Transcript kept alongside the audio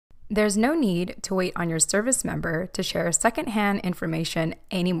There's no need to wait on your service member to share secondhand information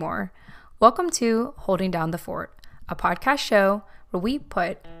anymore. Welcome to Holding Down the Fort, a podcast show where we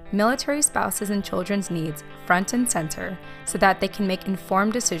put military spouses and children's needs front and center so that they can make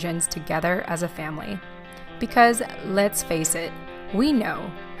informed decisions together as a family. Because let's face it, we know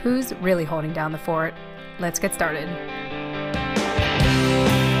who's really holding down the fort. Let's get started.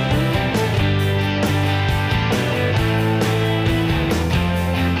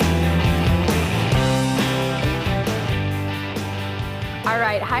 All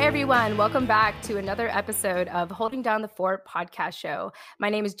right. Hi, everyone. Welcome back to another episode of Holding Down the Fort podcast show. My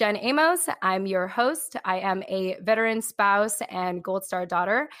name is Jen Amos. I'm your host. I am a veteran spouse and Gold Star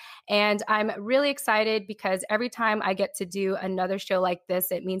daughter. And I'm really excited because every time I get to do another show like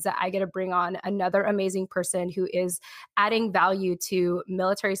this, it means that I get to bring on another amazing person who is adding value to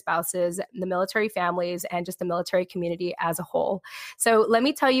military spouses, the military families, and just the military community as a whole. So let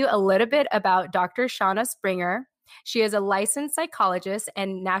me tell you a little bit about Dr. Shauna Springer. She is a licensed psychologist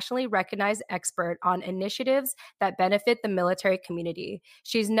and nationally recognized expert on initiatives that benefit the military community.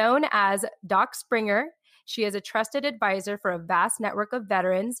 She's known as Doc Springer. She is a trusted advisor for a vast network of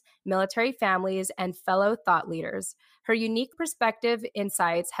veterans, military families, and fellow thought leaders. Her unique perspective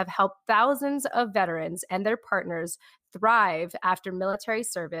insights have helped thousands of veterans and their partners thrive after military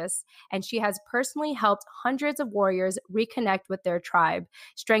service, and she has personally helped hundreds of warriors reconnect with their tribe,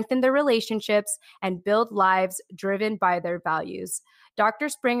 strengthen their relationships, and build lives driven by their values. Dr.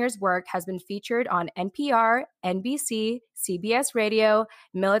 Springer's work has been featured on NPR, NBC, CBS Radio,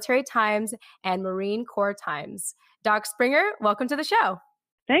 Military Times, and Marine Corps Times. Doc Springer, welcome to the show.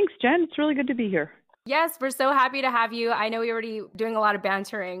 Thanks, Jen. It's really good to be here. Yes, we're so happy to have you. I know we already doing a lot of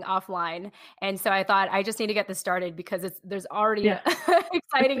bantering offline. And so I thought I just need to get this started because there's already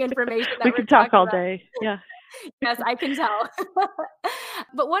exciting information that we could talk all day. Yeah. Yes, I can tell.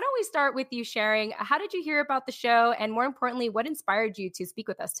 But why don't we start with you sharing, how did you hear about the show? And more importantly, what inspired you to speak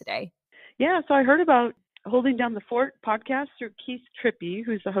with us today? Yeah, so I heard about Holding Down the Fort podcast through Keith Trippey,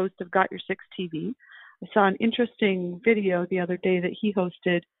 who's the host of Got Your Six TV. I saw an interesting video the other day that he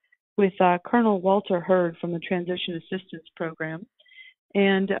hosted with Colonel Walter Hurd from the Transition Assistance Program,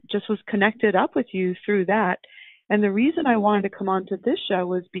 and just was connected up with you through that. And the reason I wanted to come on to this show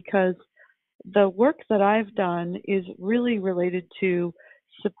was because the work that I've done is really related to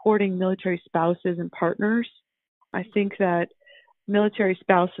supporting military spouses and partners. I think that military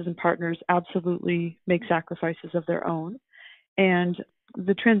spouses and partners absolutely make sacrifices of their own, and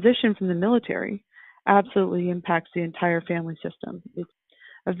the transition from the military absolutely impacts the entire family system. It's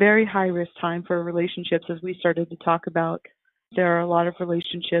a very high-risk time for relationships, as we started to talk about. There are a lot of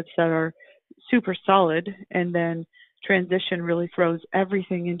relationships that are super solid, and then transition really throws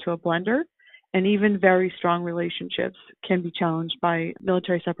everything into a blender, and even very strong relationships can be challenged by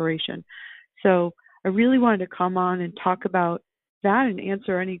military separation. So I really wanted to come on and talk about that and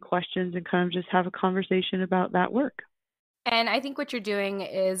answer any questions and kind of just have a conversation about that work. And I think what you're doing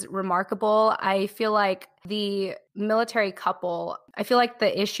is remarkable. I feel like the military couple, I feel like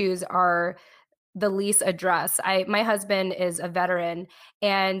the issues are the least addressed. My husband is a veteran,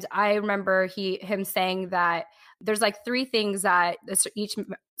 and I remember him saying that there's like three things that each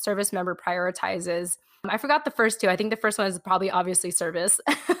service member prioritizes. I forgot the first two. I think the first one is probably obviously service,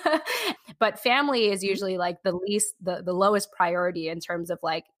 but family is usually like the lowest priority in terms of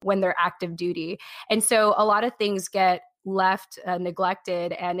like when they're active duty. And so a lot of things get left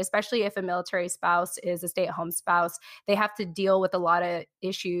neglected, and especially if a military spouse is a stay-at-home spouse, they have to deal with a lot of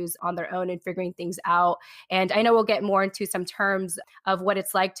issues on their own and figuring things out. And I know we'll get more into some terms of what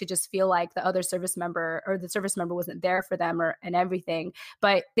it's like to just feel like the other service member or the service member wasn't there for them and everything,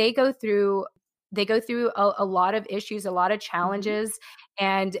 but they go through a lot of issues, a lot of challenges,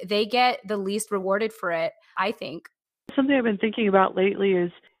 and they get the least rewarded for it, I think. Something I've been thinking about lately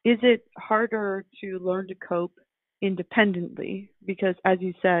is it harder to learn to cope independently? Because as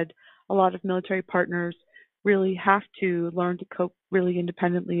you said, a lot of military partners really have to learn to cope really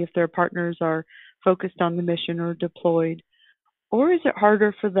independently if their partners are focused on the mission or deployed. Or is it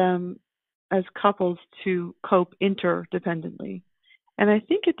harder for them as couples to cope interdependently? And I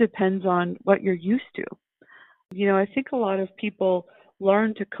think it depends on what you're used to. I think a lot of people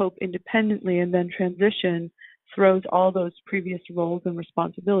learn to cope independently, and then transition throws all those previous roles and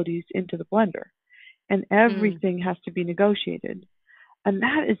responsibilities into the blender. And everything has to be negotiated. And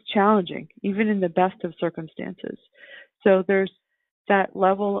that is challenging, even in the best of circumstances. So there's that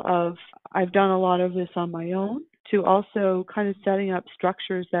level of, I've done a lot of this on my own, to also kind of setting up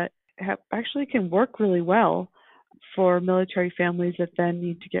structures that actually can work really well for military families that then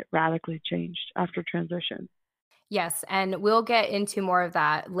need to get radically changed after transition. Yes, and we'll get into more of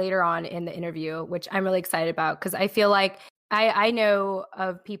that later on in the interview, which I'm really excited about because I feel like I know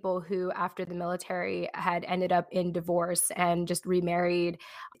of people who, after the military, had ended up in divorce and just remarried,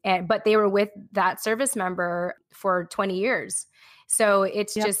 and but they were with that service member for 20 years. So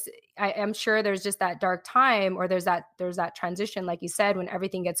it's Yep. just I'm sure there's just that dark time, or there's that transition, like you said, when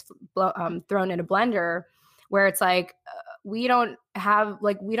everything gets thrown in a blender, where it's like we don't have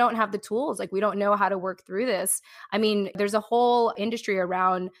the tools, like we don't know how to work through this. I mean, there's a whole industry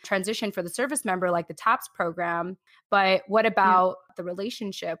around transition for the service member, like the TAPS program. But what Yeah. about the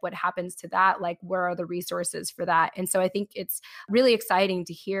relationship? What happens to that? Like, where are the resources for that? And so I think it's really exciting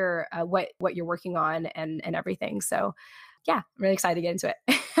to hear what you're working on and everything. So yeah, I'm really excited to get into it.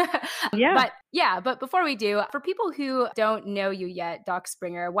 Yeah. But before we do, for people who don't know you yet, Doc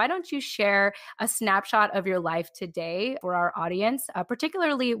Springer, why don't you share a snapshot of your life today for our audience,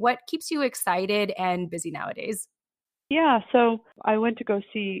 particularly what keeps you excited and busy nowadays? Yeah. So I went to go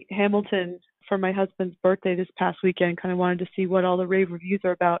see Hamilton for my husband's birthday this past weekend, kind of wanted to see what all the rave reviews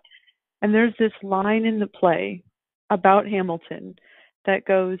are about. And there's this line in the play about Hamilton that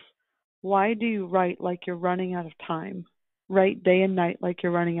goes, "Why do you write like you're running out of time? Write day and night like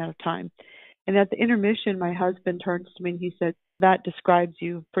you're running out of time." And at the intermission, my husband turns to me and he said, "That describes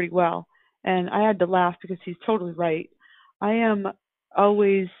you pretty well." And I had to laugh because he's totally right. I am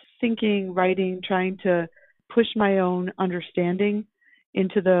always thinking, writing, trying to push my own understanding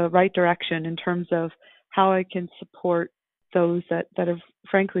into the right direction in terms of how I can support those that have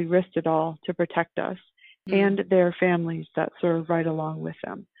frankly risked it all to protect us Mm. and their families that sort of right along with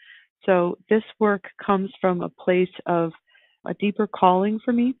them. So this work comes from a place of a deeper calling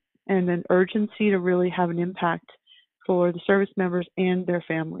for me and an urgency to really have an impact for the service members and their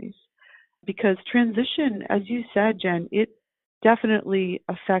families. Because transition, as you said, Jen, it definitely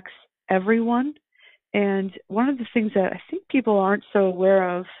affects everyone. And one of the things that I think people aren't so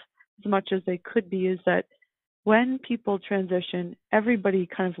aware of as much as they could be is that when people transition, everybody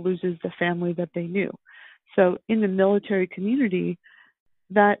kind of loses the family that they knew. So in the military community,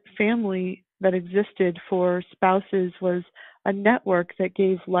 that family that existed for spouses was a network that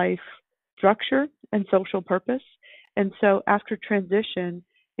gave life structure and social purpose. And so after transition,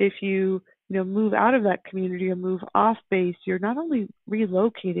 if you move out of that community or move off base, you're not only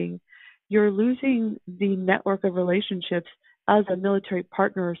relocating, you're losing the network of relationships as a military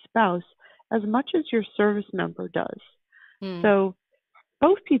partner or spouse as much as your service member does. Mm. So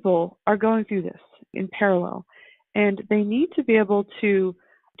both people are going through this in parallel, and they need to be able to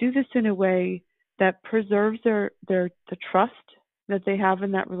do this in a way that preserves the trust that they have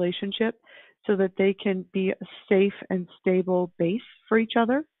in that relationship so that they can be a safe and stable base for each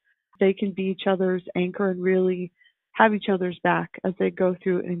other. They can be each other's anchor and really have each other's back as they go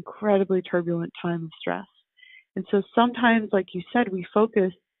through an incredibly turbulent time of stress. And so sometimes, like you said, we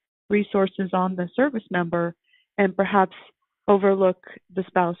focus resources on the service member and perhaps overlook the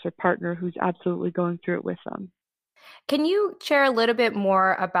spouse or partner who's absolutely going through it with them. Can you share a little bit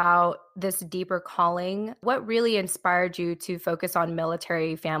more about this deeper calling? What really inspired you to focus on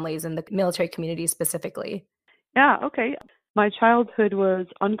military families and the military community specifically? Yeah, okay. My childhood was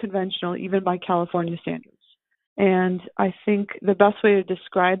unconventional, even by California standards. And I think the best way to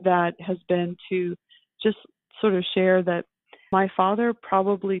describe that has been to just sort of share that my father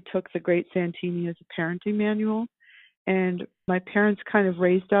probably took the Great Santini as a parenting manual. And my parents kind of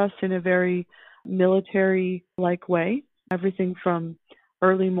raised us in a very military like way. Everything from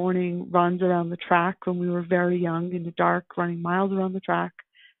early morning runs around the track when we were very young in the dark, running miles around the track,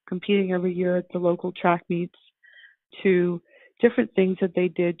 competing every year at the local track meets, to different things that they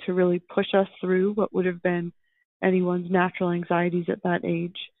did to really push us through what would have been anyone's natural anxieties at that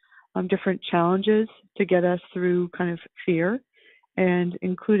age, different challenges to get us through kind of fear, and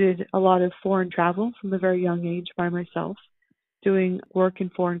included a lot of foreign travel from a very young age by myself, doing work in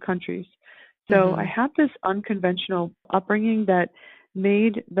foreign countries. So I Hmm. had this unconventional upbringing that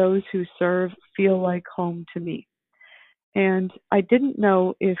made those who serve feel like home to me. And I didn't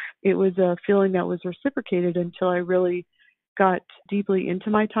know if it was a feeling that was reciprocated until I really got deeply into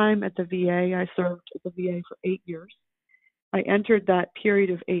my time at the VA. I served at the VA for 8 years. I entered that period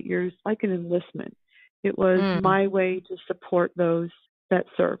of 8 years like an enlistment. It was Mm. my way to support those that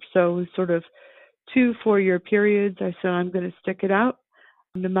serve. So it was sort of 2 4-year periods. I said, I'm going to stick it out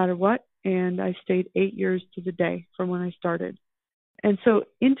no matter what. And I stayed 8 years to the day from when I started. And so,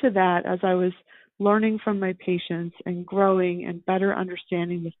 into that, as I was learning from my patients and growing and better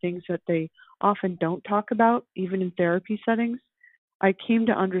understanding the things that they often don't talk about, even in therapy settings, I came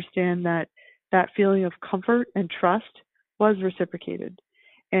to understand that that feeling of comfort and trust was reciprocated.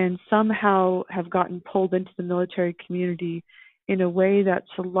 and somehow have gotten pulled into the military community in a way that's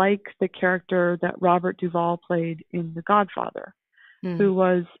like the character that Robert Duvall played in The Godfather, who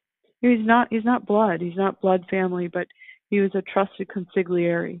was, he's not blood family, but he was a trusted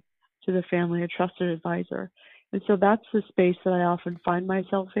consigliere to the family, a trusted advisor. And so that's the space that I often find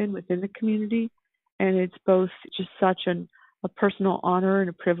myself in within the community. And it's both just such a personal honor and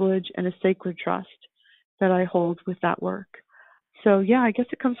a privilege and a sacred trust that I hold with that work. So yeah, I guess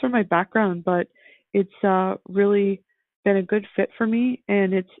it comes from my background, but it's really been a good fit for me.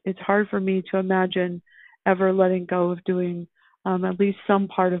 And it's hard for me to imagine ever letting go of doing at least some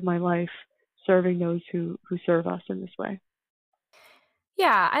part of my life serving those who serve us in this way.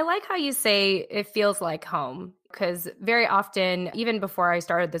 Yeah, I like how you say it feels like home, because very often, even before I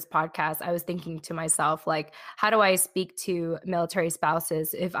started this podcast, I was thinking to myself, like, how do I speak to military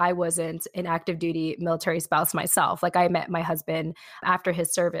spouses if I wasn't an active duty military spouse myself? Like, I met my husband after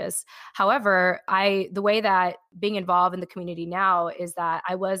his service. However, the way that being involved in the community now is that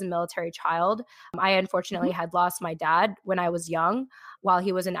I was a military child. I unfortunately had lost my dad when I was young while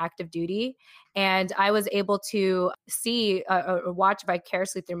he was in active duty. And I was able to see or watch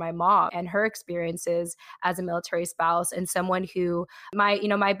vicariously through my mom and her experiences as a military spouse, and someone who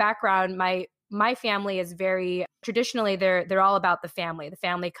my background, my family is very traditionally they're all about the family. The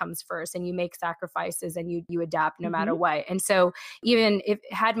family comes first, and you make sacrifices and you adapt no matter what. And so even if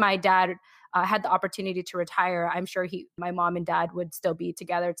had my dad had the opportunity to retire, I'm sure my mom and dad would still be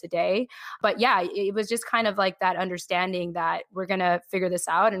together today. But yeah, it was just kind of like that understanding that we're going to figure this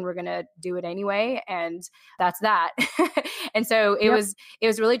out and we're going to do it anyway. And that's that. And so it was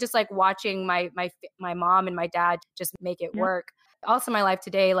really just like watching my mom and my dad just make it work. Also, my life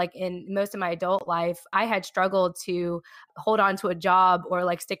today, like in most of my adult life, I had struggled to hold on to a job or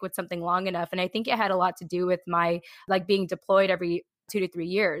like stick with something long enough. And I think it had a lot to do with my like being deployed every 2 to 3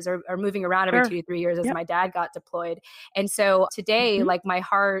 years or moving around every 2 to 3 years as my dad got deployed. And so today, like my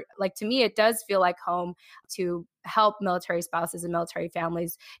heart, like to me, it does feel like home to help military spouses and military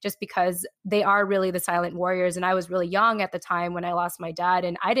families, just because they are really the silent warriors. And I was really young at the time when I lost my dad,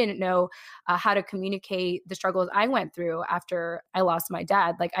 and I didn't know how to communicate the struggles I went through after I lost my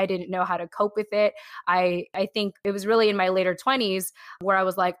dad. Like I didn't know how to cope with it. I think it was really in my later 20s where I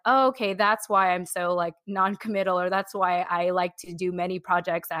was like, oh, okay, that's why I'm so like non-committal, or that's why I like to do many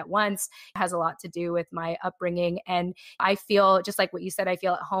projects at once. It has a lot to do with my upbringing. And I feel just like what you said, I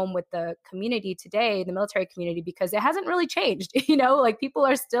feel at home with the community today, the military community, because it hasn't really changed. Like people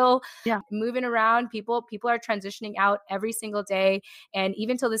are still moving around. People are transitioning out every single day. And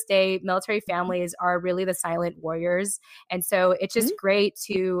even till this day, military families are really the silent warriors. And so it's just great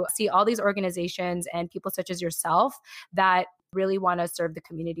to see all these organizations and people such as yourself that really want to serve the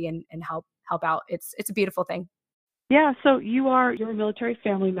community and help out. It's a beautiful thing. Yeah, so you're a military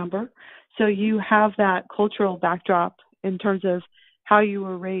family member, so you have that cultural backdrop in terms of how you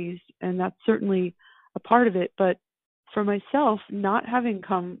were raised, and that's certainly a part of it. But for myself, not having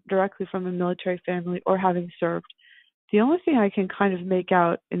come directly from a military family or having served, the only thing I can kind of make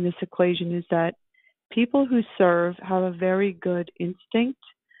out in this equation is that people who serve have a very good instinct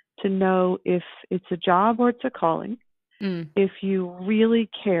to know if it's a job or it's a calling, if you really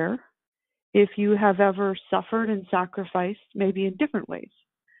care, if you have ever suffered and sacrificed, maybe in different ways.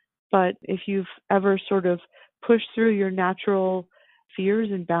 But if you've ever sort of pushed through your natural fears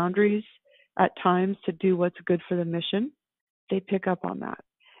and boundaries at times to do what's good for the mission, they pick up on that.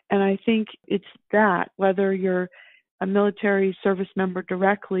 And I think it's that, whether you're a military service member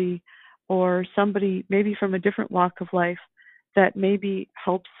directly or somebody maybe from a different walk of life, that maybe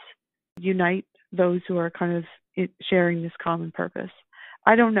helps unite those who are kind of sharing this common purpose.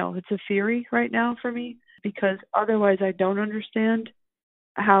 I don't know. It's a theory right now for me, because otherwise I don't understand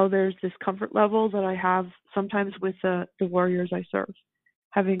how there's this comfort level that I have sometimes with the warriors I serve,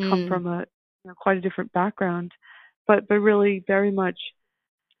 having come from quite a different background, but really very much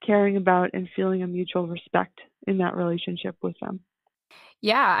caring about and feeling a mutual respect in that relationship with them.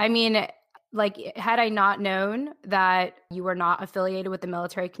 Yeah, I mean, like, had I not known that you were not affiliated with the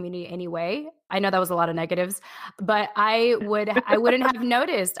military community anyway, I know that was a lot of negatives, but I wouldn't have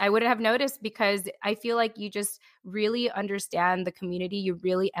noticed. I wouldn't have noticed, because I feel like you just really understand the community. You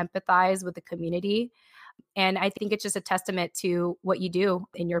really empathize with the community. And I think it's just a testament to what you do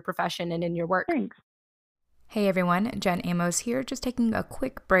in your profession and in your work. Thanks. Hey everyone, Jen Amos here, just taking a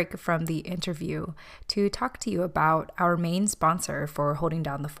quick break from the interview to talk to you about our main sponsor for Holding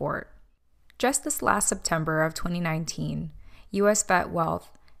Down the Fort. Just this last September of 2019, U.S. Vet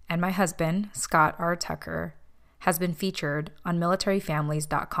Wealth and my husband, Scott R. Tucker, has been featured on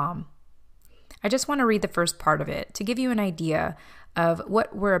militaryfamilies.com. I just want to read the first part of it to give you an idea of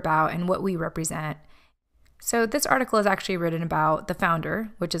what we're about and what we represent. So this article is actually written about the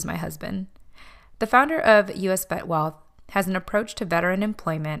founder, which is my husband. The founder of US Vet Wealth has an approach to veteran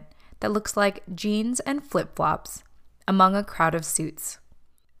employment that looks like jeans and flip-flops among a crowd of suits.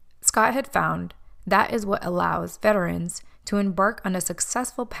 Scott had found that is what allows veterans to embark on a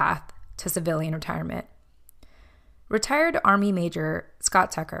successful path to civilian retirement. Retired Army Major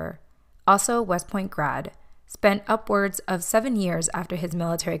Scott Tucker, also a West Point grad, spent upwards of 7 years after his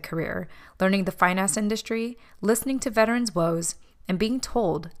military career learning the finance industry, listening to veterans' woes, and being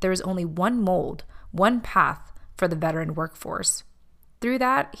told there is only one mold, one path for the veteran workforce. Through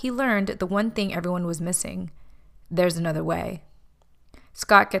that, he learned the one thing everyone was missing: there's another way.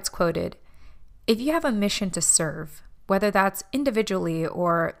 Scott gets quoted, "If you have a mission to serve, whether that's individually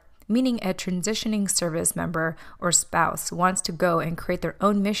or meaning a transitioning service member or spouse wants to go and create their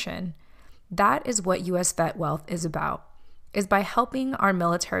own mission, that is what US Vet Wealth is about, is by helping our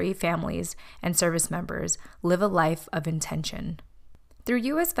military families and service members live a life of intention." Through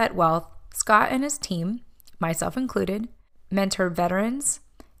US Vet Wealth, Scott and his team, myself included, mentor veterans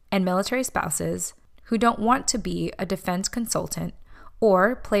and military spouses who don't want to be a defense consultant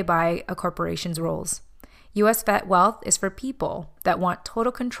or play by a corporation's rules. US Vet Wealth is for people that want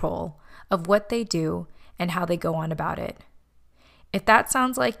total control of what they do and how they go on about it. If that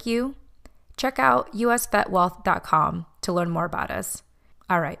sounds like you, check out usvetwealth.com to learn more about us.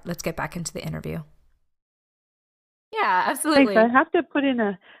 All right, let's get back into the interview. Yeah, absolutely. Thanks. I have to put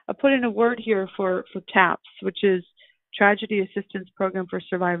in a word here for TAPS, which is Tragedy Assistance Program for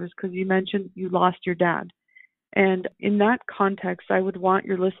Survivors, because you mentioned you lost your dad. And in that context, I would want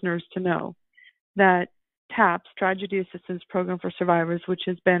your listeners to know that TAPS, Tragedy Assistance Program for Survivors, which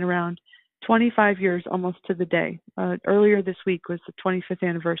has been around 25 years almost to the day. Earlier this week was the 25th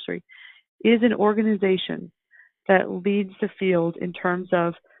anniversary, is an organization that leads the field in terms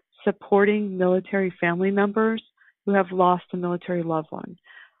of supporting military family members who have lost a military loved one.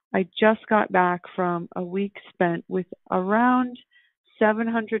 I just got back from a week spent with around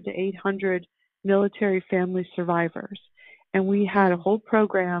 700 to 800 military family survivors. And we had a whole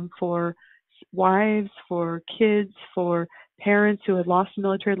program for wives, for kids, for parents who had lost a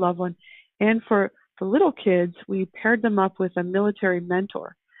military loved one. And for little kids, we paired them up with a military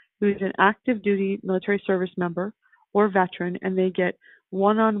mentor who is an active duty military service member or veteran, and they get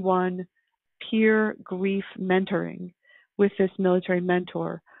one-on-one peer grief mentoring with this military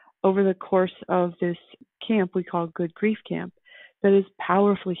mentor over the course of this camp we call Good Grief Camp that is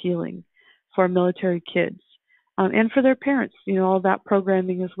powerfully healing for military kids and for their parents. You know, all that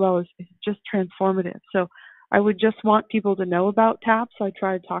programming as well is just transformative. So I would just want people to know about TAPS. I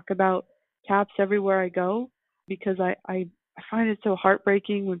try to talk about TAPS everywhere I go because I find it so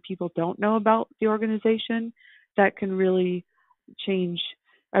heartbreaking when people don't know about the organization. That can really change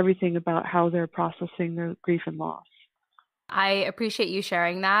everything about how they're processing their grief and loss. I appreciate you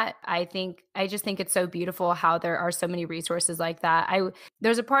sharing that. I just think it's so beautiful how there are so many resources like that.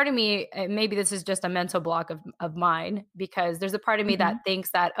 There's a part of me, maybe this is just a mental block of mine, because there's a part of me that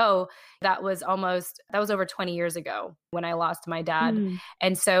thinks that, oh, that was over 20 years ago when I lost my dad.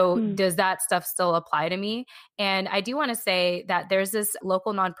 And so does that stuff still apply to me? And I do want to say that there's this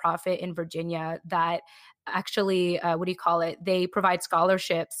local nonprofit in Virginia that actually, they provide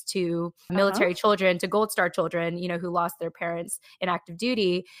scholarships to military children, to Gold Star children, who lost their parents in active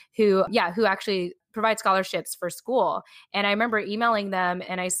duty, who actually provide scholarships for school. And I remember emailing them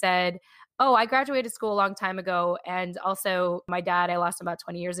and I said, oh, I graduated school a long time ago. And also my dad, I lost him about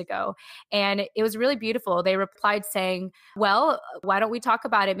 20 years ago. And it was really beautiful. They replied saying, well, why don't we talk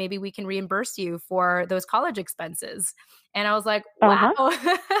about it? Maybe we can reimburse you for those college expenses. And I was like, wow.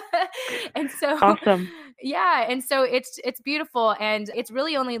 And so, awesome. Yeah. And so it's beautiful. And it's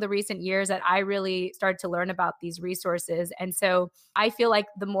really only the recent years that I really started to learn about these resources. And so I feel like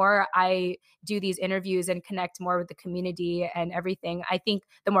the more I do these interviews and connect more with the community and everything, I think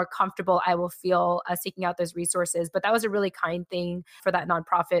the more comfortable I will feel seeking out those resources. But that was a really kind thing for that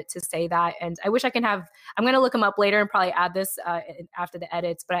nonprofit to say that. And I wish I can I'm going to look them up later and probably add this after the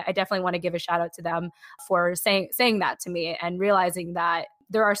edits, but I definitely want to give a shout out to them for saying that to me and realizing that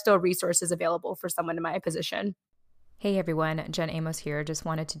there are still resources available for someone in my position. Hey everyone, Jen Amos here. Just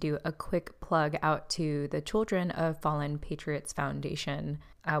wanted to do a quick plug out to the Children of Fallen Patriots Foundation,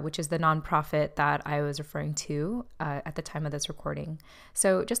 which is the nonprofit that I was referring to at the time of this recording.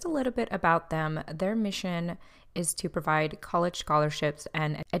 So just a little bit about them. Their mission is to provide college scholarships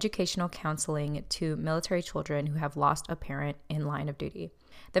and educational counseling to military children who have lost a parent in line of duty.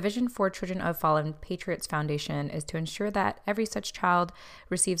 The vision for Children of Fallen Patriots Foundation is to ensure that every such child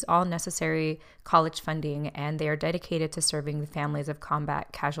receives all necessary college funding, and they are dedicated to serving the families of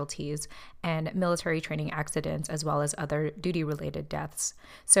combat casualties and military training accidents, as well as other duty-related deaths.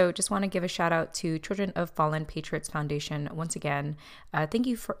 So just want to give a shout out to Children of Fallen Patriots Foundation once again. Thank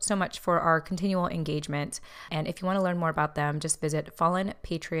you so much for our continual engagement. And if you want to learn more about them, just visit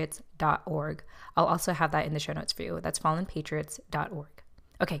fallenpatriots.org. I'll also have that in the show notes for you. That's fallenpatriots.org.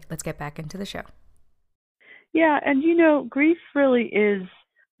 Okay, let's get back into the show. Yeah, and grief really is,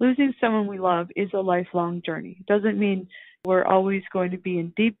 losing someone we love is a lifelong journey. It doesn't mean we're always going to be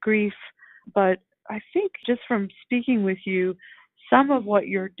in deep grief, but I think just from speaking with you, some of what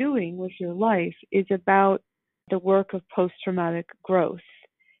you're doing with your life is about the work of post-traumatic growth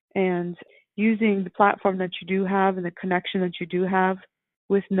and using the platform that you do have and the connection that you do have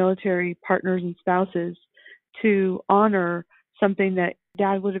with military partners and spouses to honor something that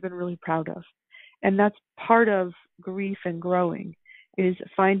Dad would have been really proud of. And that's part of grief and growing, is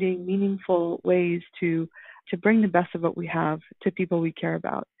finding meaningful ways to bring the best of what we have to people we care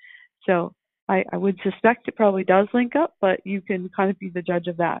about. So I would suspect it probably does link up, but you can kind of be the judge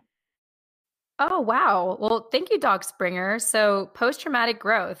of that. Oh, wow. Well, thank you, Doc Springer. So post-traumatic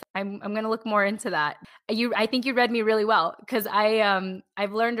growth, I'm going to look more into that. I think you read me really well, because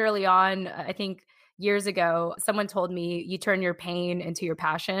I've learned early on, I think years ago, someone told me you turn your pain into your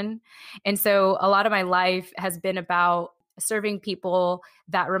passion. And so a lot of my life has been about serving people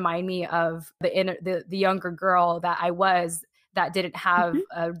that remind me of the younger girl that I was, that didn't have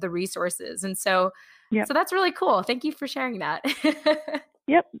the resources. And so that's really cool. Thank you for sharing that.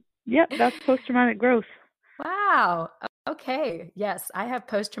 Yep, that's post-traumatic growth. Wow. Okay. Yes, I have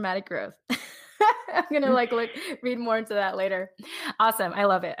post-traumatic growth. I'm going to read more into that later. Awesome. I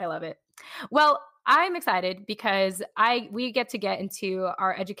love it. Well, I'm excited because we get into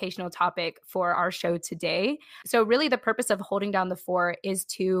our educational topic for our show today. So really the purpose of Holding Down the Fort is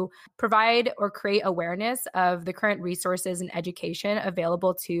to provide or create awareness of the current resources and education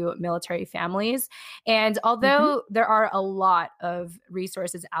available to military families. And although there are a lot of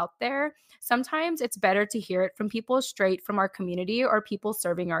resources out there, sometimes it's better to hear it from people straight from our community or people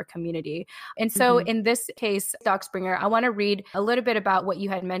serving our community. And so in this case, Doc Springer, I want to read a little bit about what you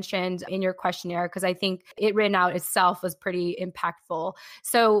had mentioned in your questionnaire, because I think it written out itself was pretty impactful.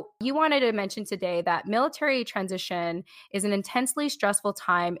 So you wanted to mention today that military transition is an intensely stressful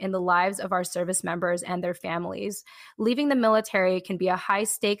time in the lives of our service members and their families. Leaving the military can be a high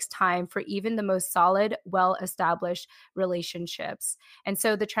stakes time for even the most solid, well-established relationships. And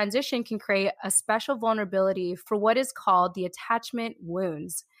so the transition can create a special vulnerability for what is called the attachment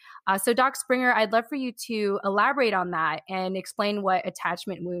wounds. So Doc Springer, I'd love for you to elaborate on that and explain what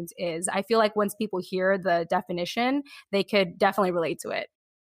attachment wounds is. I feel like once people hear the definition, they could definitely relate to it.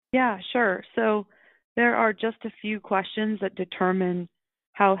 Yeah, sure. So there are just a few questions that determine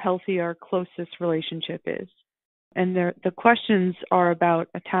how healthy our closest relationship is. And the questions are about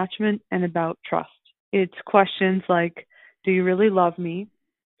attachment and about trust. It's questions like, do you really love me?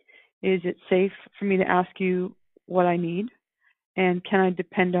 Is it safe for me to ask you what I need? And can I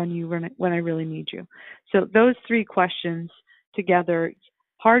depend on you when I really need you? So those three questions together, it's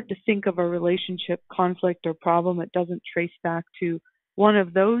hard to think of a relationship conflict or problem that doesn't trace back to one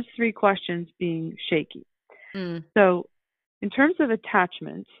of those three questions being shaky. So in terms of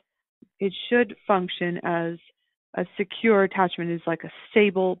attachment, it should function as a secure attachment, is like a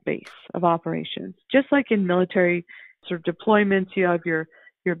stable base of operations. Just like in military sort of deployments, you have your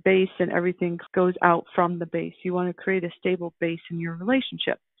base and everything goes out from the base. You want to create a stable base in your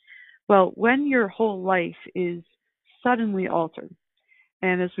relationship. Well, when your whole life is suddenly altered,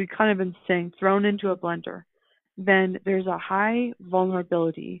 and as we kind of been saying, thrown into a blender, then there's a high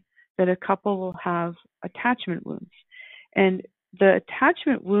vulnerability that a couple will have attachment wounds. And the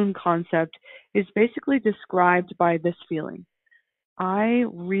attachment wound concept is basically described by this feeling. I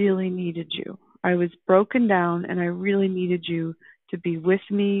really needed you. I was broken down and I really needed you to be with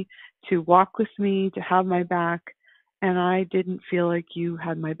me, to walk with me, to have my back, and I didn't feel like you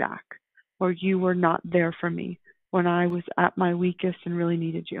had my back, or you were not there for me when I was at my weakest and really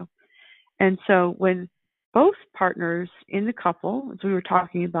needed you. And so when both partners in the couple, as we were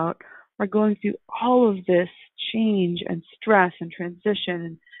talking about, are going through all of this change and stress and transition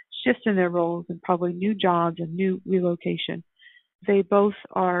and shifts in their roles and probably new jobs and new relocation, they both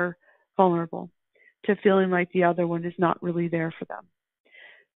are vulnerable to feeling like the other one is not really there for them.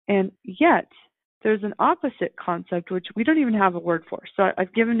 And yet, there's an opposite concept, which we don't even have a word for. So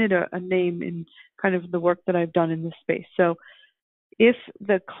I've given it a name in kind of the work that I've done in this space. So if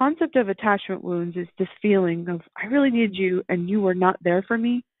the concept of attachment wounds is this feeling of, I really needed you and you were not there for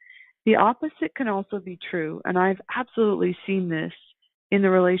me, the opposite can also be true. And I've absolutely seen this in the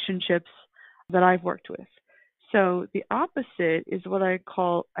relationships that I've worked with. So the opposite is what I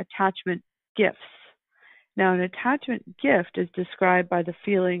call attachment gifts. Now, an attachment gift is described by the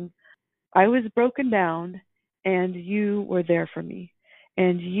feeling, I was broken down and you were there for me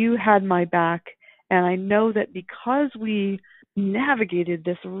and you had my back. And I know that because we navigated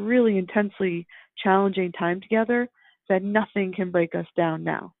this really intensely challenging time together, that nothing can break us down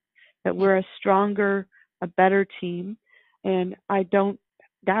now, that we're a stronger, a better team. And I don't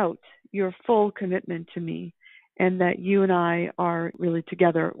doubt your full commitment to me and that you and I are really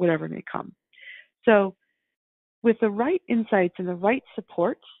together, whatever may come. So with the right insights and the right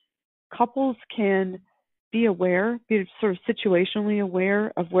support, couples can be aware, be sort of situationally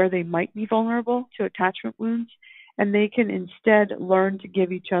aware of where they might be vulnerable to attachment wounds, and they can instead learn to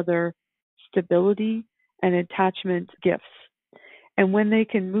give each other stability and attachment gifts. And when they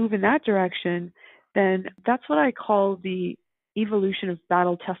can move in that direction, then that's what I call the evolution of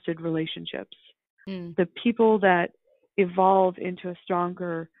battle-tested relationships. The people that evolve into a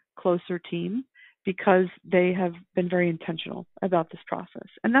stronger, closer team because they have been very intentional about this process.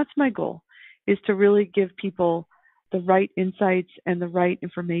 And that's my goal, is to really give people the right insights and the right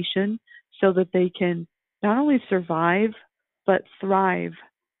information so that they can not only survive, but thrive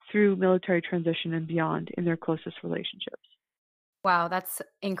through military transition and beyond in their closest relationships. Wow, that's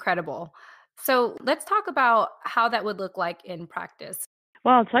incredible. So let's talk about how that would look like in practice.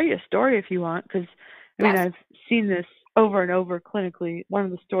 Well, I'll tell you a story if you want, because Yes. I've seen this over and over clinically. One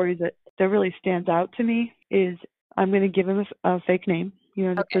of the stories that really stands out to me is, I'm going to give him a fake name,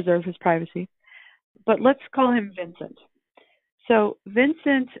 to preserve his privacy. But let's call him Vincent. So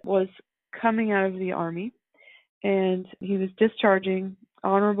Vincent was coming out of the Army, and he was discharging,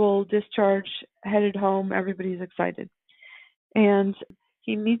 honorable discharge, headed home. Everybody's excited. And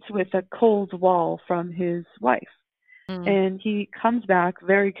he meets with a cold wall from his wife. And he comes back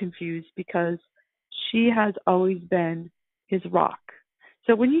very confused because she has always been his rock.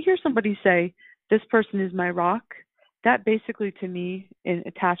 So when you hear somebody say, this person is my rock, that basically to me in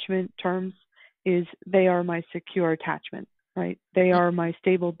attachment terms is they are my secure attachment, right? They are my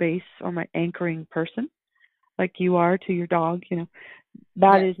stable base or my anchoring person, like you are to your dog,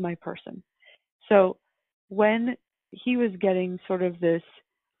 that is my person. So when he was getting sort of this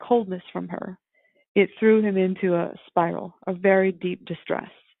coldness from her, it threw him into a spiral of very deep distress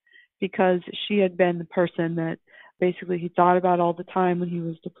because she had been the person that basically he thought about all the time when he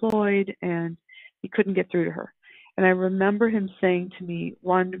was deployed, and he couldn't get through to her. And I remember him saying to me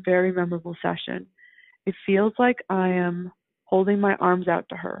one very memorable session, it feels like I am holding my arms out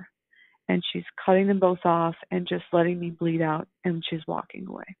to her and she's cutting them both off and just letting me bleed out, and she's walking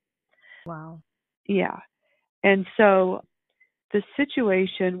away. Wow. Yeah. And so the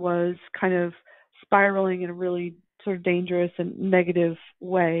situation was kind of spiraling in a really sort of dangerous and negative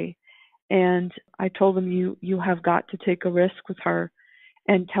way. And I told him, you have got to take a risk with her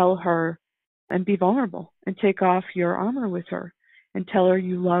and tell her and be vulnerable and take off your armor with her and tell her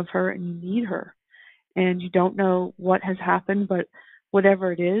you love her and you need her. And you don't know what has happened, but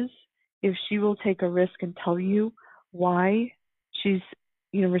whatever it is, if she will take a risk and tell you why she's,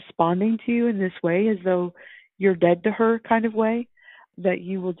 responding to you in this way as though you're dead to her kind of way, that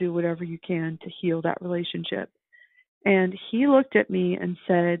you will do whatever you can to heal that relationship. And he looked at me and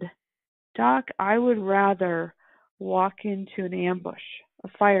said, Doc, I would rather walk into an ambush, a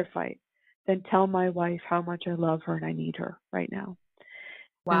firefight, than tell my wife how much I love her and I need her right now.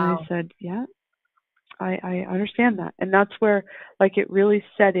 Wow. And I said, yeah, I understand that. And that's where it really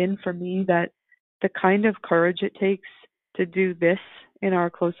set in for me that the kind of courage it takes to do this in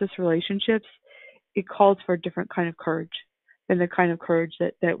our closest relationships, it calls for a different kind of courage than the kind of courage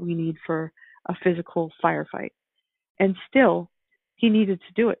that we need for a physical firefight. And still, he needed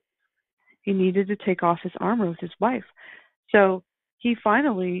to do it. He needed to take off his armor with his wife. So he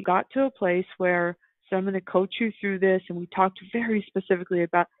finally got to a place where, so I'm going to coach you through this, and we talked very specifically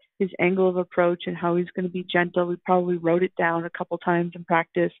about his angle of approach and how he's going to be gentle. We probably wrote it down a couple times and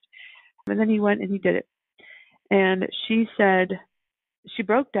practiced. And then he went and he did it. And she said, she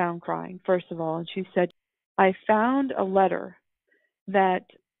broke down crying, first of all, and she said, I found a letter that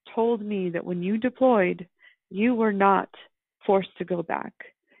told me that when you deployed, you were not forced to go back.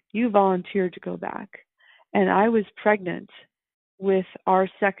 You volunteered to go back. And I was pregnant with our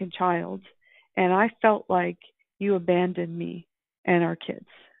second child, and I felt like you abandoned me and our kids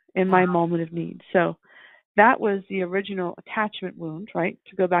in my moment of need. So that was the original attachment wound, right?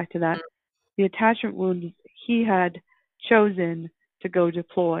 To go back to that, the attachment wound, he had chosen to go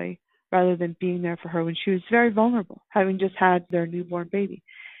deploy rather than being there for her when she was very vulnerable, having just had their newborn baby.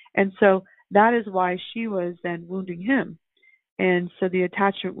 And so that is why she was then wounding him. And so the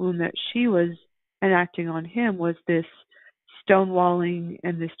attachment wound that she was enacting on him was this stonewalling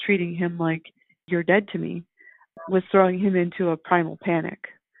and this treating him like, you're dead to me, was throwing him into a primal panic.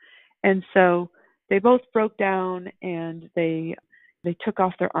 And so they both broke down and they took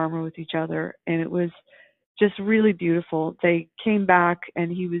off their armor with each other, and it was just really beautiful. They came back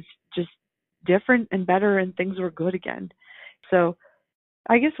and he was just different and better, and things were good again. So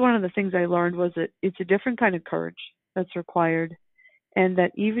I guess one of the things I learned was that it's a different kind of courage that's required, and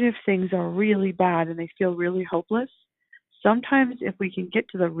that even if things are really bad and they feel really hopeless, sometimes if we can get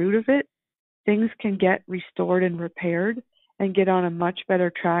to the root of it, things can get restored and repaired and get on a much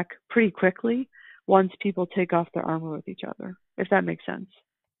better track pretty quickly once people take off their armor with each other, if that makes sense.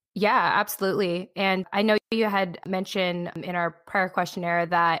 Yeah, absolutely. And I know you had mentioned in our prior questionnaire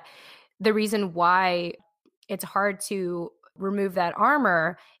that the reason why it's hard to remove that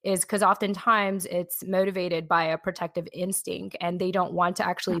armor is because oftentimes it's motivated by a protective instinct and they don't want to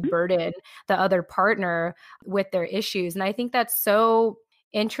actually Mm-hmm. burden the other partner with their issues. And I think that's so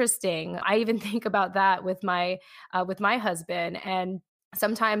interesting. I even think about that with my husband, and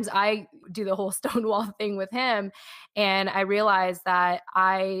sometimes I do the whole stonewall thing with him, and I realize that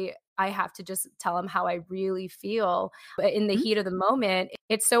I have to just tell him how I really feel. But in the heat of the moment,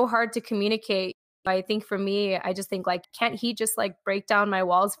 it's so hard to communicate. I think for me, I just think like, can't he just like break down my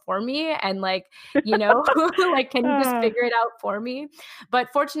walls for me? And like, like, can he just figure it out for me? But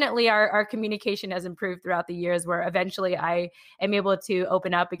fortunately, our communication has improved throughout the years, where eventually I am able to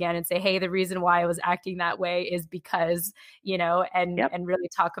open up again and say, hey, the reason why I was acting that way is because, and really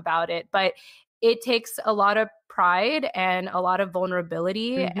talk about it. But it takes a lot of pride and a lot of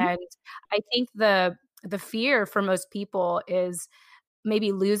vulnerability. Mm-hmm. And I think the fear for most people is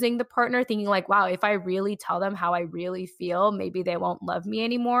maybe losing the partner, thinking like, wow, if I really tell them how I really feel, maybe they won't love me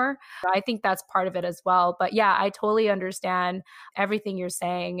anymore. I think that's part of it as well. But yeah, I totally understand everything you're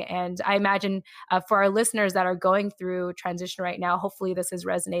saying. And I imagine for our listeners that are going through transition right now, hopefully this is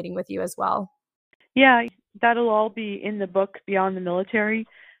resonating with you as well. Yeah, that'll all be in the book, Beyond the Military,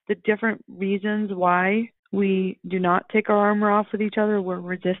 the different reasons why we do not take our armor off with each other. We're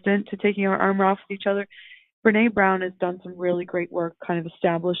resistant to taking our armor off with each other. Brene Brown has done some really great work kind of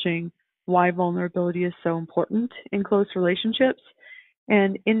establishing why vulnerability is so important in close relationships.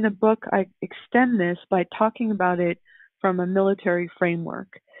 And in the book, I extend this by talking about it from a military framework.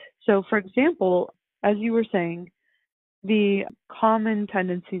 So, for example, as you were saying, the common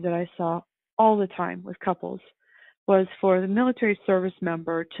tendency that I saw all the time with couples was for the military service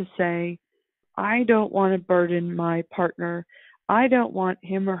member to say, I don't want to burden my partner. I don't want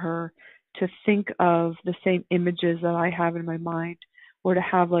him or her to think of the same images that I have in my mind, or to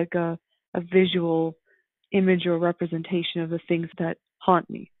have like a visual image or representation of the things that haunt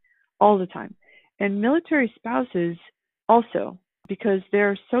me all the time. And military spouses also, because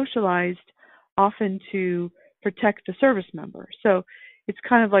they're socialized often to protect the service member. So it's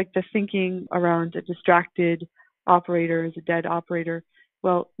kind of like the thinking around a distracted operator is a dead operator.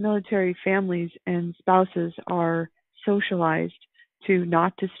 Well, military families and spouses are socialized to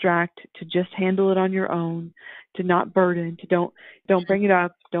not distract, to just handle it on your own, to not burden, to don't bring it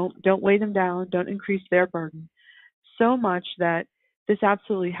up, don't weigh them down, don't increase their burden. So much that this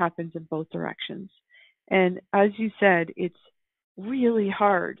absolutely happens in both directions. And as you said, it's really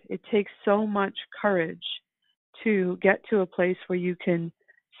hard. It takes so much courage to get to a place where you can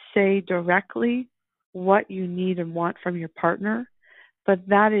say directly what you need and want from your partner, but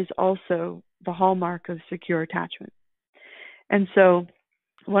that is also the hallmark of secure attachment. And so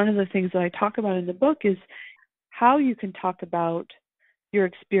one of the things that I talk about in the book is how you can talk about your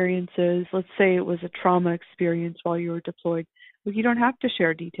experiences. Let's say it was a trauma experience while you were deployed. Well, you don't have to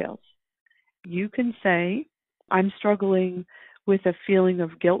share details. You can say, I'm struggling with a feeling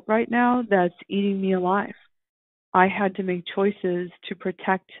of guilt right now that's eating me alive. I had to make choices to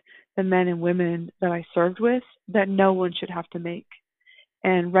protect the men and women that I served with that no one should have to make.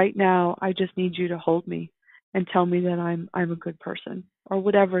 And right now, I just need you to hold me and tell me that I'm a good person, or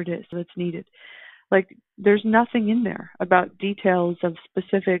whatever it is that's needed. Like, there's nothing in there about details of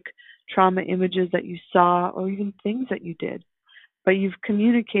specific trauma images that you saw or even things that you did, but you've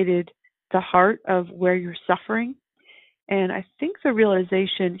communicated the heart of where you're suffering. And I think the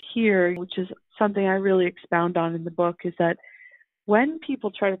realization here, which is something I really expound on in the book, is that when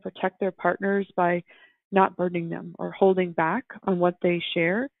people try to protect their partners by not burdening them or holding back on what they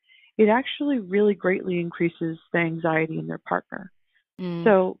share, it actually really greatly increases the anxiety in their partner.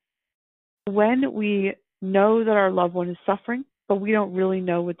 So when we know that our loved one is suffering, but we don't really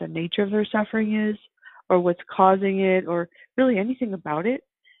know what the nature of their suffering is or what's causing it or really anything about it,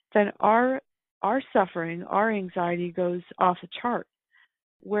 then our suffering, our anxiety goes off the chart.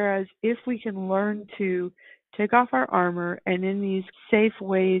 Whereas if we can learn to take off our armor and in these safe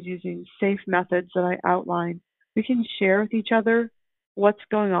ways, using safe methods that I outline, we can share with each other what's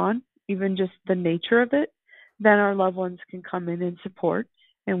going on, even just the nature of it, then our loved ones can come in and support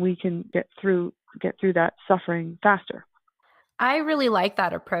and we can get through that suffering faster. I really like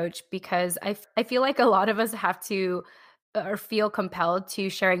that approach because I feel like a lot of us have to or feel compelled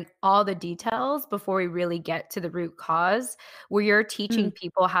to sharing all the details before we really get to the root cause, where you're teaching Mm,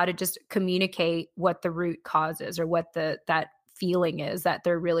 people how to just communicate what the root cause is or what that feeling is that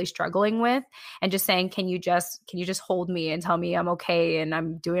they're really struggling with, and just saying, can you just hold me and tell me I'm okay and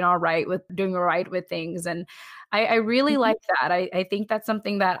I'm doing all right with things. And I really mhm. like that. I think that's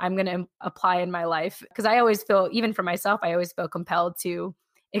something that I'm going to apply in my life, because I always feel, even for myself, I always feel compelled to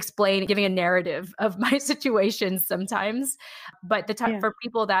explain, giving a narrative of my situations sometimes. But Yeah, for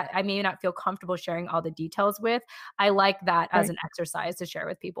people that I may not feel comfortable sharing all the details with, I like that as right. an exercise to share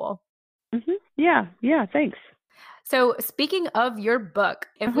with people. Yeah, yeah, thanks. So, speaking of your book,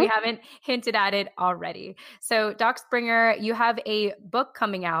 if we Uh-huh. haven't hinted at it already, so Doc Springer, you have a book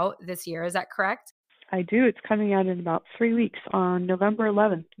coming out this year. Is that correct? I do. It's coming out in about 3 weeks on November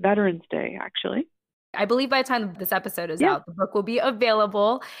 11th, Veterans Day, actually. I believe by the time this episode is Yeah. out, the book will be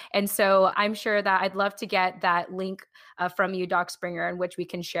available. And so I'm sure that I'd love to get that link from you, Doc Springer, in which we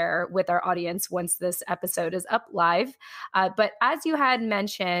can share with our audience once this episode is up live. But as you had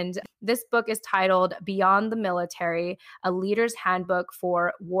mentioned, this book is titled Beyond the Military, a Leader's Handbook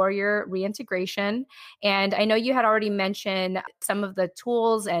for Warrior Reintegration. And I know you had already mentioned some of the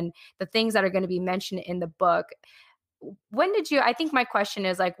tools and the things that are going to be mentioned in the book. I think my question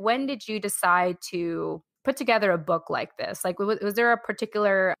is, like, when did you decide to put together a book like this? Like, was there a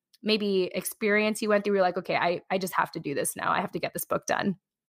particular maybe experience you went through? You're like, okay, I just have to do this now. I have to get this book done.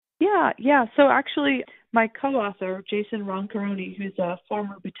 Yeah, yeah. So actually, my co-author, Jason Roncaroni, who's a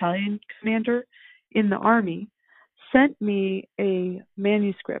former battalion commander in the Army, sent me a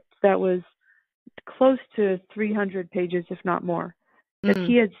manuscript that was close to 300 pages, if not more, that Mm,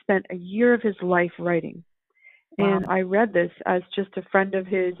 he had spent a year of his life writing. wow. And I read this as just a friend of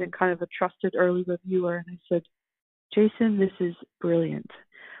his and kind of a trusted early reviewer. And I said, Jason, this is brilliant.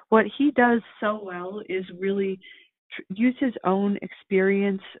 What he does so well is really use his own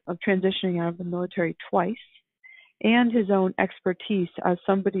experience of transitioning out of the military twice and his own expertise as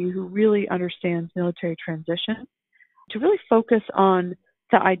somebody who really understands military transition to really focus on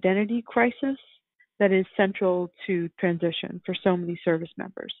the identity crisis that is central to transition for so many service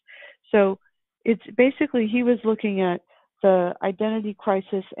members. So it's basically he was looking at the identity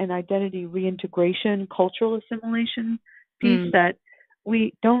crisis and identity reintegration, cultural assimilation piece Mm, that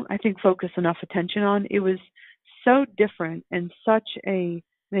we don't, I think, focus enough attention on. It was so different and such an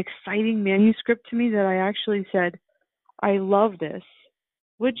exciting manuscript to me that I actually said, I love this.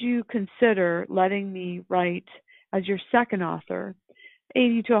 Would you consider letting me write as your second author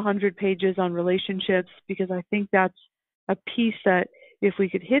 80 to 100 pages on relationships? Because I think that's a piece that if we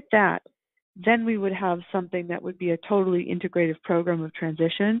could hit that, then we would have something that would be a totally integrative program of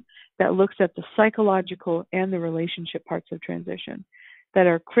transition that looks at the psychological and the relationship parts of transition that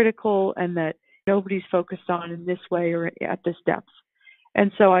are critical and that nobody's focused on in this way or at this depth.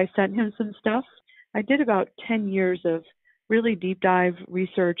 And so I sent him some stuff. I did about 10 years of really deep dive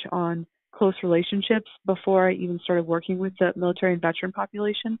research on close relationships before I even started working with the military and veteran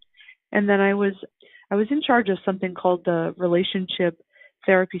population. And then I was in charge of something called the Relationship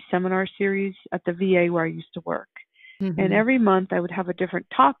Therapy Seminar Series at the VA where I used to work. And mhm. every month I would have a different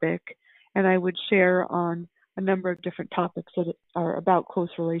topic and I would share on a number of different topics that are about close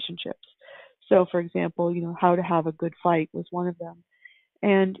relationships. So for example, how to have a good fight was one of them.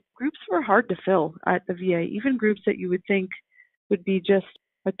 And groups were hard to fill at the VA, even groups that you would think would be just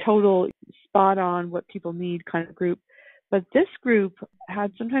a total spot on what people need kind of group. But this group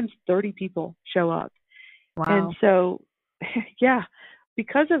had sometimes 30 people show up. And Wow. so, yeah,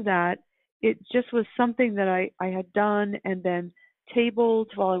 because of that, it just was something that I had done and then tabled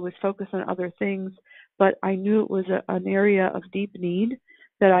while I was focused on other things. But I knew it was an area of deep need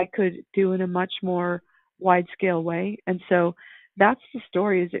that I could do in a much more wide scale way. And so that's the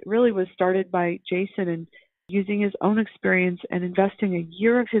story. Is it really was started by Jason and using his own experience and investing a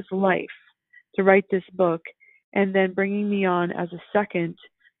year of his life to write this book, and then bringing me on as a second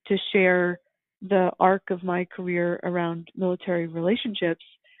to share the arc of my career around military relationships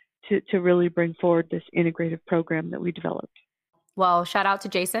to really bring forward this integrative program that we developed. Well, shout out to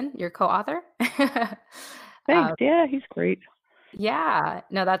Jason, your co-author. Thanks. Yeah, he's great. Yeah,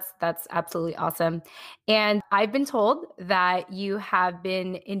 no, that's absolutely awesome. And I've been told that you have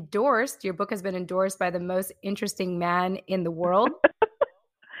been endorsed, your book has been endorsed by the most interesting man in the world.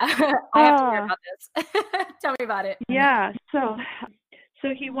 I have to hear Ah, about this. Tell me about it. yeah. So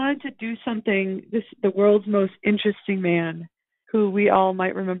he wanted to do something. The world's most interesting man, who we all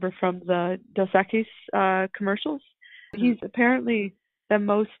might remember from the Dos Equis commercials. Mhm. He's apparently the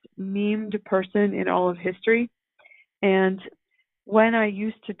most memed person in all of history. And when I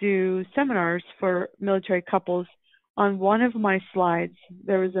used to do seminars for military couples, on one of my slides,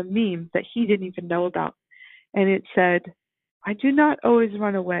 there was a meme that he didn't even know about. And it said, I do not always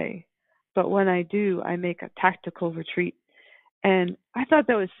run away, but when I do, I make a tactical retreat. And I thought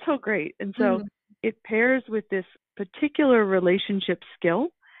that was so great. And so Mhm. it pairs with this particular relationship skill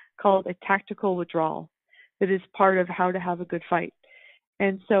called a tactical withdrawal that is part of how to have a good fight.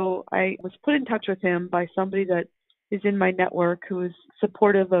 And so I was put in touch with him by somebody that is in my network who is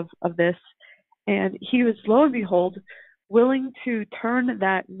supportive of this. And he was, lo and behold, willing to turn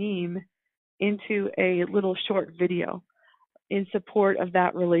that meme into a little short video in support of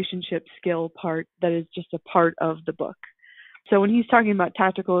that relationship skill part that is just a part of the book. So when he's talking about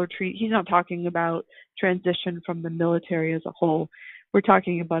tactical retreat, he's not talking about transition from the military as a whole. We're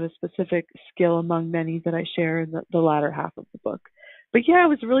talking about a specific skill among many that I share in the latter half of the book. But yeah, it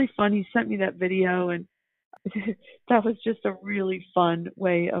was really fun. He sent me that video, and that was just a really fun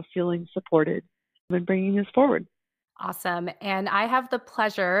way of feeling supported and bringing this forward. Awesome. And I have the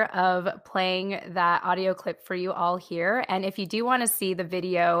pleasure of playing that audio clip for you all here. And if you do want to see the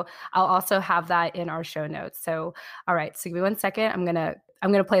video, I'll also have that in our show notes. So, all right, so give me 1 second. I'm going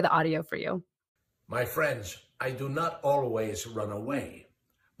to play the audio for you. My friends, I do not always run away,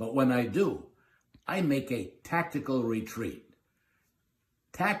 but when I do, I make a tactical retreat.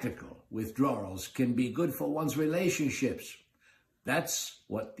 Tactical withdrawals can be good for one's relationships. That's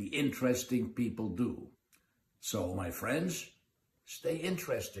what the interesting people do. So, my friends, stay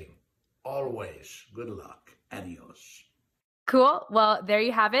interesting. Always. Good luck. Adios. Cool. Well, there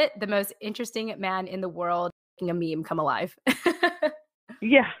you have it. The most interesting man in the world making a meme come alive.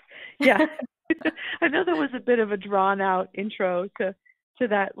 Yeah, yeah. I know that was a bit of a drawn out intro to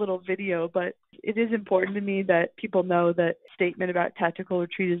that little video, but it is important to me that people know that statement about tactical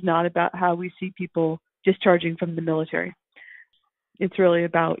retreat is not about how we see people discharging from the military. It's really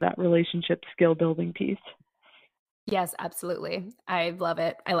about that relationship skill building piece. Yes, absolutely. I love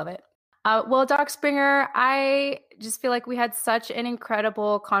it. I love it. Well, Doc Springer, I just feel like we had such an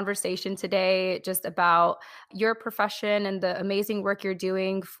incredible conversation today just about your profession and the amazing work you're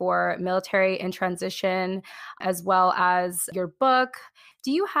doing for military in transition, as well as your book.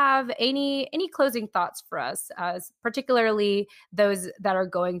 Do you have any closing thoughts for us, as particularly those that are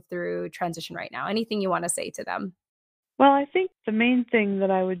going through transition right now? Anything you want to say to them? Well, I think the main thing that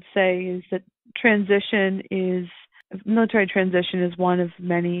I would say is that military transition is one of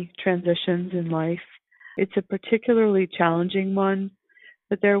many transitions in life. It's a particularly challenging one,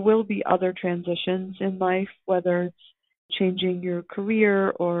 but there will be other transitions in life, whether it's changing your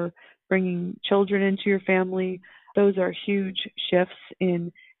career or bringing children into your family. Those are huge shifts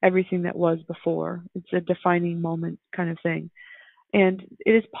in everything that was before. It's a defining moment kind of thing. And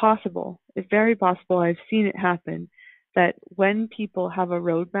it is possible, it's very possible, I've seen it happen, that when people have a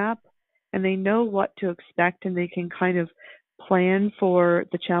roadmap and they know what to expect and they can kind of plan for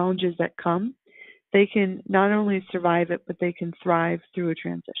the challenges that come, they can not only survive it, but they can thrive through a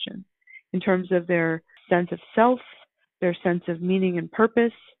transition in terms of their sense of self, their sense of meaning and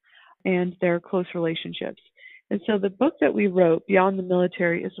purpose, and their close relationships. And so the book that we wrote, Beyond the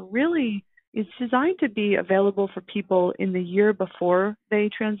Military, is designed to be available for people in the year before they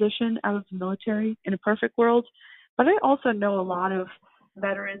transition out of the military in a perfect world. But I also know a lot of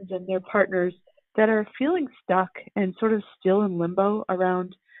veterans and their partners that are feeling stuck and sort of still in limbo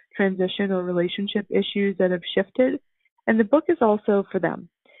around transition or relationship issues that have shifted. And the book is also for them.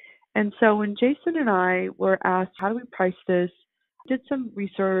 And so when Jason and I were asked, how do we price this? Did some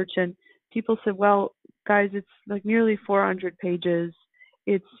research and people said, well, guys, it's like nearly 400 pages.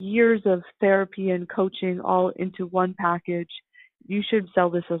 It's years of therapy and coaching all into one package. You should sell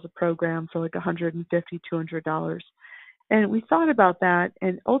this as a program for like $150, $200. And we thought about that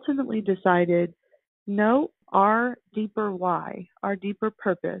and ultimately decided, no, our deeper why, our deeper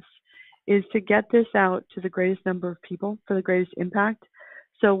purpose is to get this out to the greatest number of people for the greatest impact.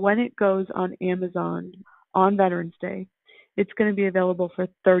 So when it goes on Amazon on Veterans Day, it's going to be available for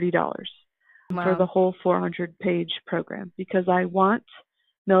 $30 for the Wow. whole 400-page program because I want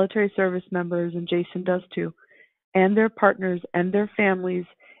military service members, and Jason does too, and their partners and their families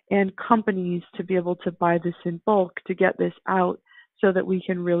and companies to be able to buy this in bulk to get this out so that we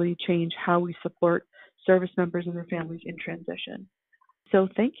can really change how we support service members and their families in transition. So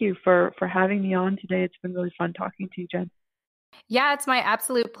thank you for having me on today. It's been really fun talking to you, Jen. Yeah, it's my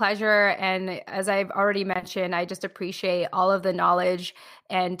absolute pleasure. And as I've already mentioned, I just appreciate all of the knowledge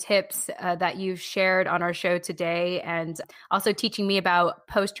and tips that you've shared on our show today, and also teaching me about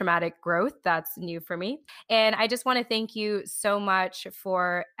post-traumatic growth. That's new for me. And I just want to thank you so much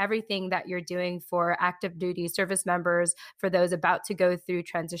for everything that you're doing for active duty service members, for those about to go through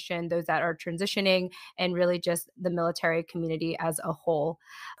transition, those that are transitioning, and really just the military community as a whole.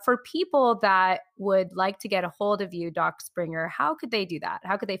 For people that would like to get a hold of you, Doc Springer, how could they do that?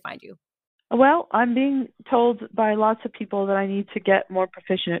 How could they find you? Well, I'm being told by lots of people that I need to get more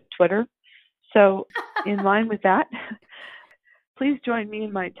proficient at Twitter. So in line with that, please join me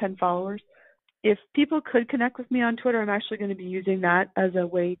and my 10 followers. If people could connect with me on Twitter, I'm actually going to be using that as a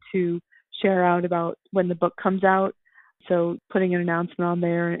way to share out about when the book comes out. So putting an announcement on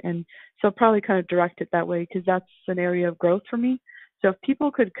there, and so I'll probably kind of direct it that way because that's an area of growth for me. So if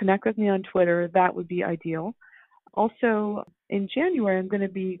people could connect with me on Twitter, that would be ideal. Also, in January, I'm going to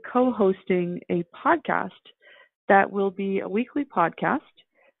be co-hosting a podcast that will be a weekly podcast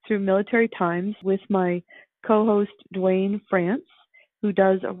through Military Times with my co-host, Dwayne France, who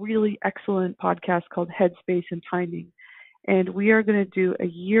does a really excellent podcast called Headspace and Timing. And we are going to do a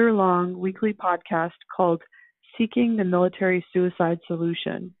year-long weekly podcast called Seeking the Military Suicide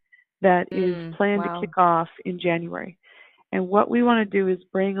Solution that is planned to kick off in January. And what we want to do is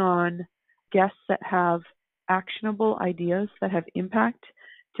bring on guests that have actionable ideas that have impact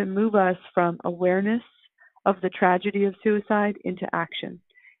to move us from awareness of the tragedy of suicide into action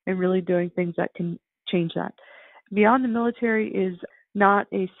and really doing things that can change that. Beyond the Military is not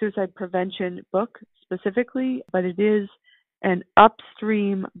a suicide prevention book specifically, but it is an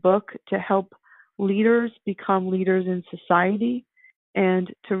upstream book to help leaders become leaders in society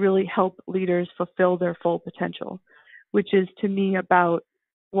and to really help leaders fulfill their full potential, which is to me about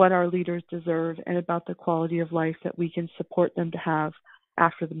what our leaders deserve and about the quality of life that we can support them to have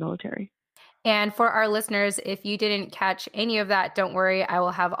after the military. And for our listeners, if you didn't catch any of that, don't worry. I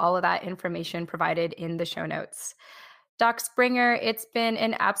will have all of that information provided in the show notes. Doc Springer, it's been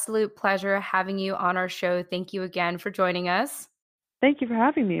an absolute pleasure having you on our show. Thank you again for joining us. Thank you for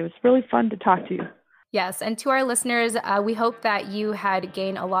having me. It was really fun to talk to you. Yes, and to our listeners, we hope that you had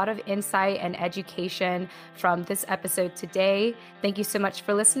gained a lot of insight and education from this episode today. Thank you so much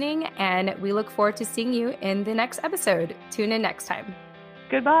for listening, and we look forward to seeing you in the next episode. Tune in next time.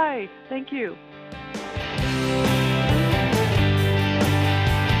 Goodbye. Thank you.